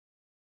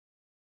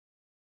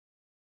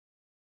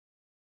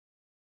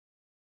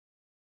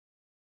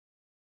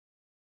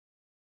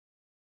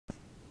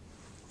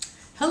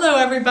Hello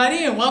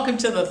everybody and welcome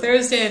to the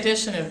Thursday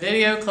edition of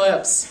Video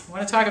Clips. I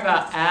want to talk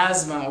about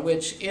asthma,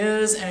 which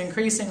is an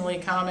increasingly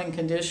common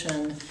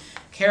condition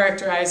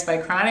characterized by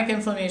chronic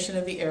inflammation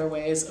of the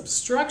airways,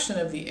 obstruction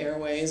of the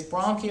airways,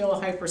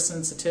 bronchial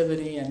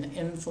hypersensitivity, and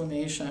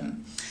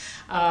inflammation.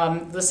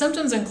 The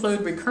symptoms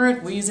include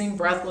recurrent wheezing,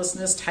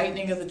 breathlessness,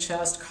 tightening of the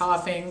chest,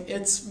 coughing.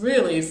 It's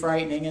really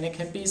frightening, and it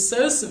can be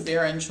so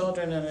severe in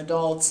children and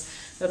adults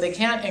that they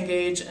can't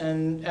engage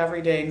in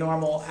everyday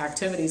normal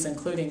activities,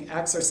 including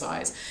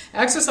exercise.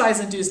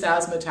 Exercise-induced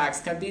asthma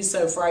attacks can be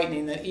so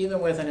frightening that even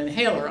with an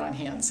inhaler on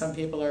hand, some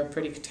people are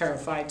pretty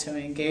terrified to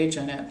engage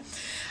in it.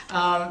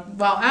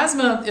 While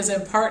asthma is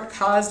in part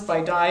caused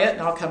by diet,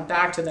 and I'll come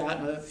back to that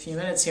in a few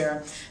minutes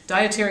here,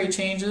 dietary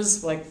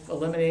changes like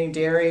eliminating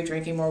dairy,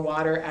 drinking more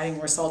water, adding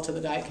more salt to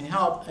the diet can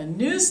help. A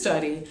new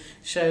study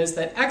shows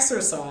that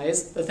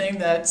exercise, the thing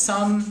that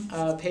some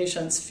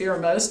patients fear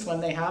most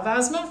when they have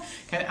asthma,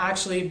 can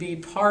actually be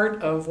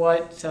part of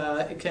what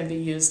it can be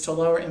used to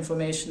lower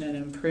inflammation and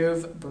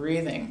improve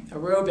breathing,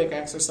 aerobic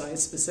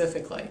exercise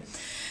specifically.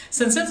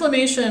 Since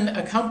inflammation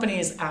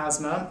accompanies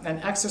asthma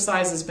and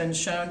exercise has been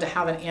shown to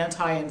have an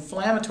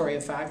anti-inflammatory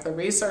effect, the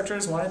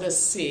researchers wanted to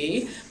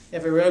see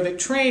if aerobic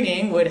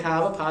training would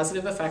have a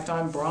positive effect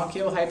on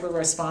bronchial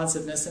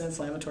hyperresponsiveness and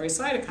inflammatory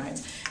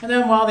cytokines. And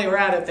then while they were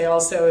at it, they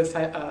also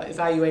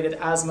evaluated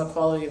asthma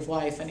quality of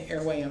life and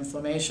airway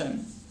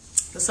inflammation.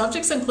 The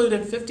subjects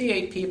included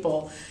 58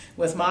 people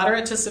with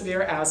moderate to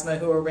severe asthma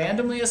who were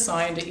randomly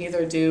assigned to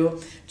either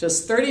do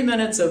just 30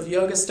 minutes of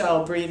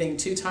yoga-style breathing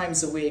 2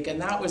 times a week, and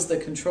that was the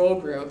control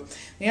group.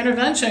 The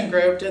intervention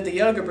group did the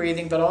yoga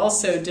breathing, but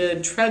also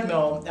did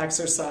treadmill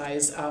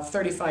exercise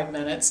 35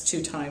 minutes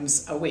 2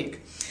 times a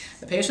week.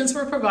 The patients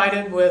were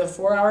provided with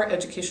a 4-hour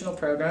educational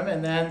program,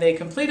 and then they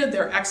completed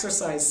their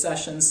exercise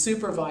sessions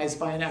supervised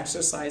by an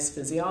exercise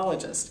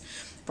physiologist.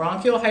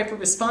 Bronchial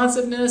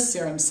hyperresponsiveness,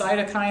 serum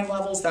cytokine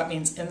levels, that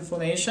means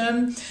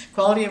inflammation,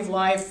 quality of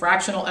life,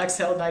 fractional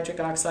exhaled nitric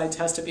oxide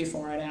tested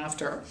before and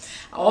after.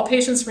 All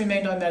patients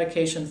remained on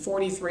medication.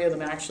 43 of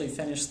them actually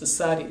finished the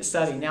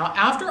study. Now,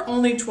 after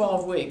only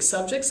 12 weeks,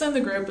 subjects in the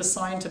group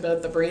assigned to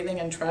both the breathing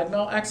and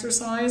treadmill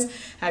exercise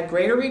had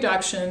greater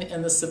reduction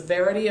in the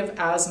severity of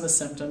asthma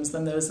symptoms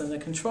than those in the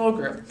control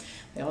group.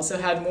 They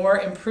also had more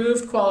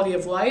improved quality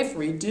of life,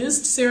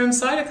 reduced serum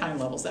cytokine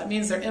levels. That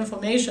means their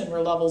inflammation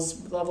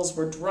levels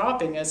were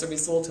dropping as a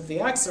result of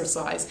the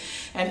exercise.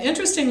 And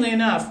interestingly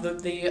enough,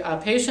 the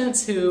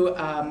patients who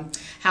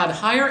had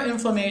higher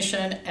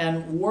inflammation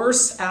and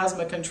worse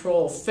asthma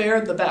control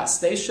fared the best.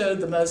 They showed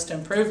the most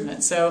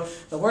improvement. So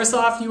the worse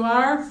off you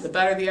are, the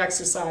better the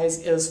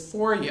exercise is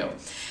for you.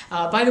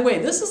 By the way,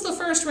 this is the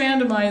first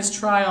randomized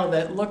trial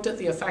that looked at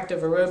the effect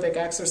of aerobic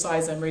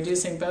exercise in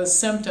reducing both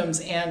symptoms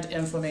and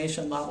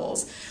inflammation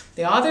levels.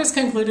 The authors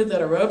concluded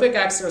that aerobic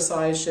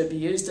exercise should be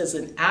used as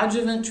an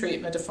adjuvant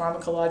treatment to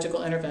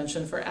pharmacological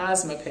intervention for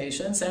asthma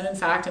patients, and in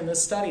fact in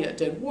this study it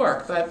did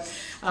work. But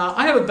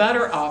I have a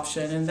better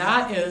option, and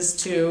that is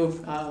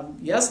to,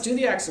 yes, do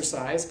the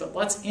exercise, but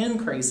let's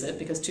increase it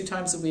because 2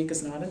 times a week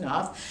is not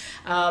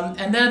enough,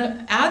 and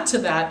then add to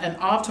that an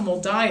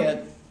optimal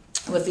diet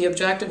with the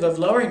objective of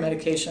lowering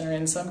medication or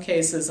in some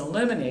cases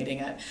eliminating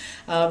it.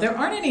 There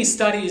aren't any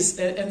studies,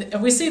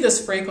 and we see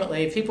this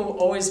frequently. People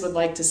always would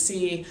like to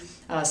see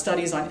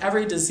studies on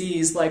every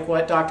disease like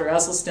what Dr.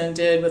 Esselstyn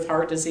did with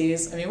heart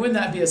disease. I mean, wouldn't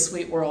that be a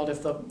sweet world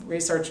if the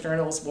research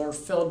journals were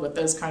filled with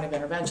those kind of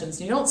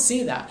interventions? You don't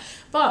see that.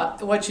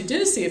 But what you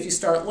do see if you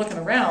start looking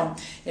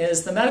around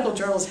is the medical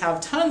journals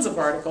have tons of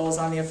articles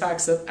on the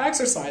effects of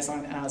exercise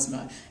on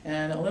asthma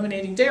and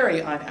eliminating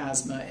dairy on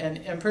asthma and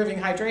improving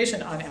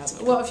hydration on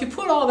asthma. Well, if you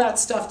put all that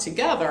stuff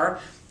together,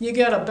 you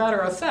get a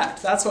better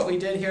effect. That's what we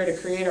did here to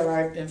create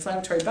our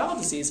inflammatory bowel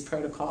disease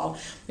protocol,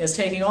 is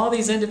taking all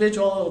these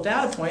individual little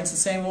data points and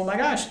saying, well, my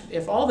gosh,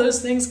 if all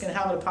those things can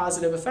have a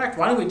positive effect,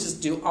 why don't we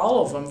just do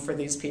all of them for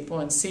these people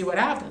and see what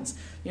happens?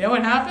 You know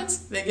what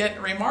happens? They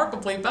get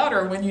remarkably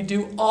better when you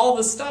do all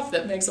the stuff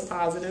that makes a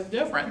positive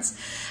difference.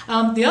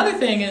 The other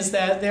thing is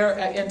that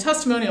and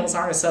testimonials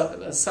aren't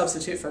a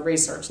substitute for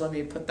research. Let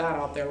me put that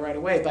out there right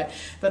away.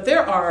 But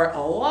there are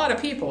a lot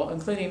of people,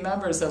 including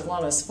members of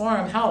Wellness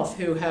Forum Health,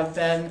 who have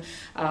been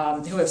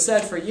who have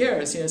said for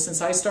years,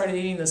 since I started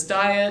eating this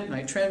diet and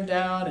I trimmed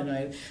down and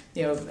I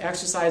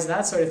exercise and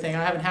that sort of thing,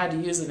 I haven't had to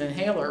use an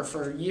inhaler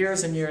for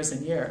years and years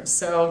and years.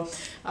 So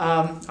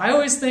I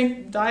always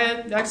think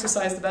diet,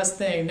 exercise, the best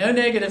thing. No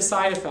negative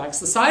side effects.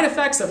 The side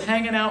effects of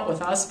hanging out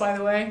with us, by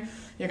the way,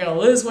 you're going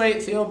to lose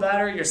weight, feel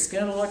better, your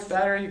skin will look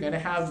better, you're going to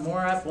have more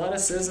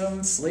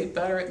athleticism, sleep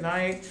better at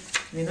night.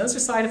 I mean, those are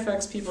side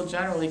effects people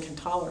generally can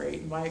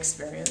tolerate in my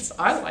experience.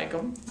 I like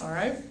them, all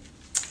right?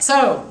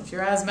 So, if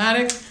you're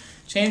asthmatic,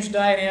 change your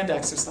diet and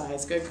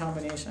exercise. Good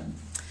combination.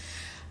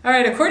 All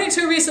right, according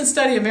to a recent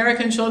study,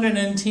 American children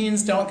and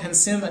teens don't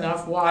consume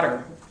enough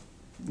water.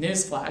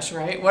 Newsflash,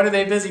 right? What are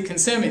they busy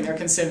consuming? They're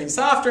consuming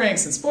soft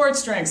drinks and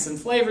sports drinks and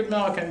flavored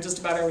milk and just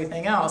about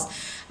everything else.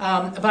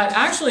 But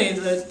actually,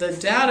 the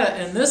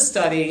data in this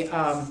study,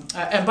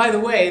 and by the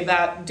way,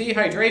 that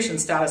dehydration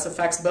status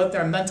affects both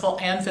their mental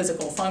and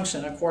physical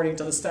function, according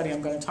to the study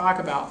I'm going to talk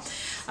about.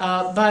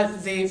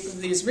 But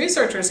these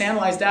researchers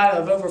analyzed data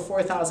of over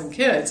 4,000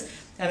 kids,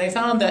 and they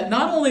found that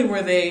not only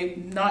were they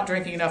not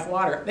drinking enough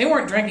water, they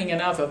weren't drinking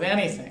enough of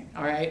anything,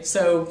 all right?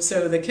 So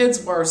the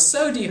kids were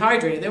so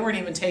dehydrated, they weren't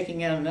even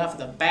taking in enough of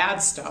the bad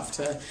stuff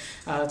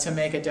to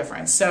make a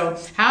difference. So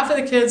half of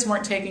the kids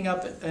weren't taking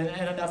up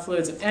enough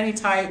fluids of any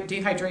type.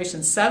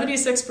 Dehydration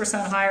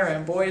 76% higher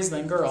in boys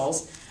than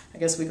girls. I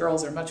guess we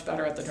girls are much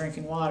better at the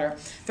drinking water.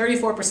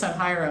 34%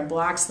 higher in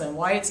blacks than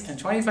whites, and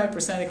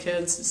 25% of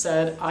kids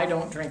said, I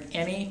don't drink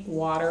any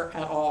water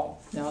at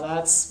all. Now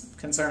that's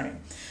concerning.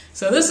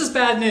 So this is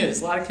bad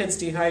news. A lot of kids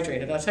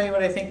dehydrated. I'll tell you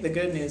what I think the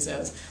good news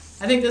is.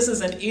 I think this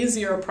is an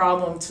easier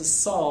problem to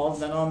solve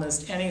than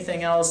almost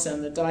anything else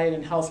in the diet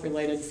and health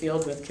related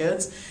field with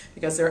kids,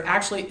 because there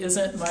actually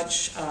isn't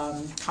much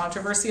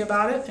controversy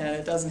about it, and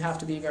it doesn't have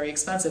to be very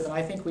expensive, and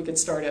I think we could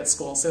start at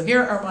school. So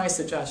here are my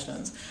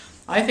suggestions.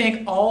 I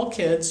think all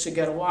kids should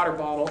get a water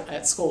bottle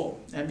at school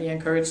and be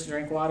encouraged to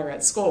drink water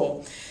at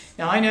school.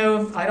 Now I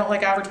know I don't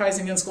like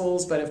advertising in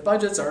schools, but if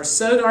budgets are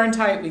so darn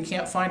tight we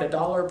can't find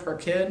 $1 per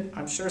kid,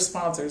 I'm sure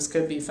sponsors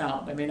could be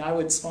found. I mean, I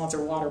would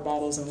sponsor water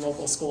bottles in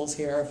local schools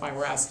here if I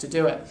were asked to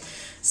do it.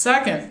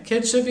 Second,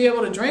 kids should be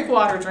able to drink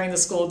water during the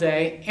school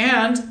day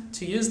and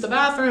to use the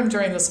bathroom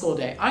during the school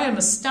day. I am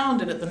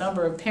astounded at the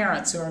number of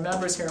parents who are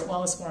members here at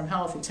Wellness Forum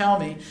Health who tell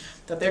me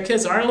that their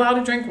kids aren't allowed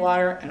to drink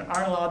water and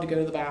aren't allowed to go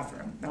to the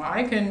bathroom. Now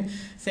I can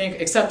think,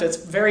 except it's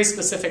very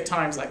specific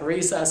times like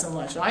recess and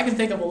lunch, and I can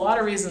think of a lot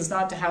of reasons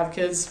not to have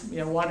kids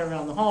wandering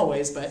around the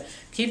hallways, but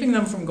keeping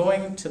them from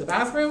going to the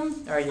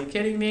bathroom, are you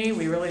kidding me?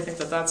 We really think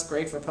that that's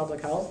great for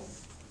public health.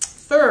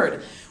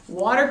 Third,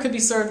 water could be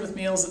served with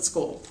meals at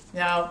school.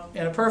 Now,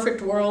 in a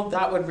perfect world,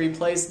 that would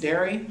replace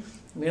dairy.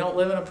 We don't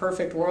live in a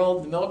perfect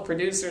world. The milk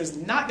producer is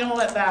not going to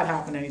let that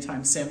happen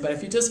anytime soon. But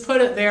if you just put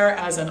it there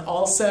as an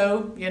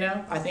also,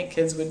 I think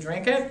kids would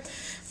drink it.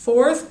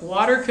 Fourth,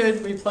 water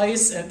could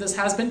replace, and this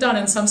has been done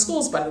in some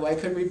schools, by the way,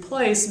 could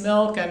replace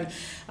milk and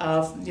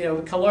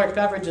caloric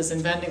beverages in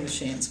vending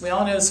machines. We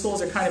all know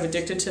schools are kind of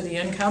addicted to the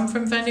income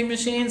from vending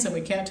machines, and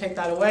we can't take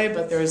that away,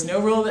 but there is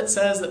no rule that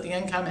says that the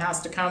income has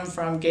to come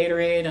from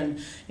Gatorade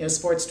and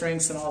sports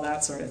drinks and all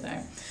that sort of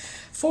thing.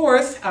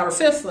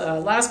 Fifth,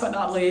 last but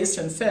not least,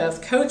 and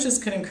fifth,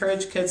 coaches can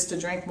encourage kids to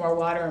drink more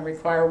water and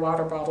require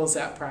water bottles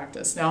at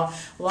practice. Now,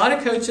 a lot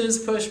of coaches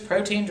push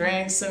protein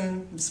drinks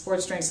and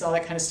sports drinks and all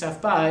that kind of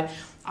stuff, but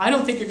I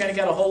don't think you're going to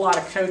get a whole lot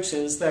of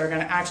coaches that are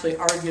going to actually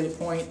argue the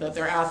point that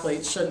their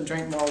athletes shouldn't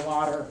drink more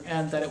water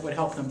and that it would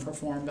help them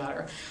perform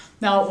better.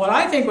 Now, what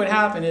I think would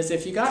happen is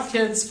if you got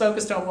kids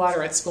focused on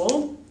water at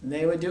school,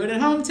 they would do it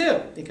at home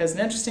too, because an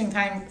interesting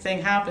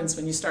thing happens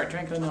when you start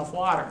drinking enough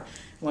water.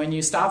 When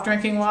you stop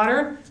drinking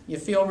water, you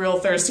feel real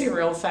thirsty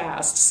real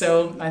fast.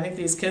 So I think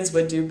these kids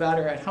would do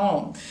better at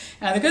home.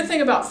 And the good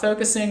thing about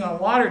focusing on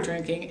water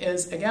drinking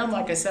is, again,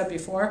 like I said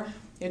before,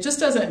 it just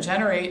doesn't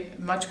generate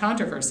much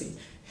controversy.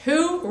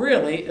 Who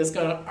really is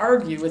going to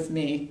argue with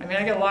me? I mean,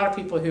 I get a lot of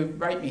people who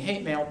write me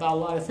hate mail about a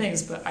lot of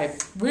things, but I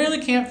really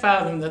can't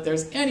fathom that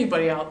there's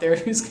anybody out there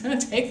who's going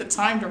to take the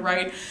time to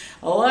write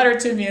a letter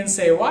to me and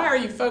say, why are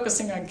you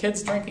focusing on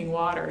kids drinking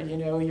water?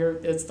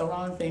 It's the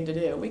wrong thing to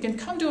do. We can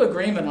come to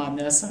agreement on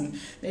this, and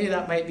maybe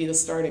that might be the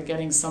start of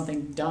getting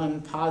something done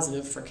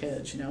positive for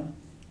kids, All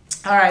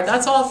right,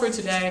 that's all for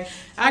today.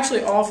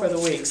 Actually, all for the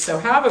week. So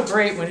have a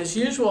great one. As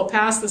usual,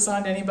 pass this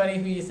on to anybody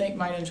who you think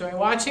might enjoy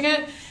watching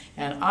it.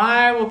 And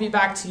I will be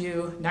back to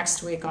you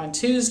next week on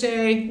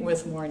Tuesday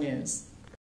with more news.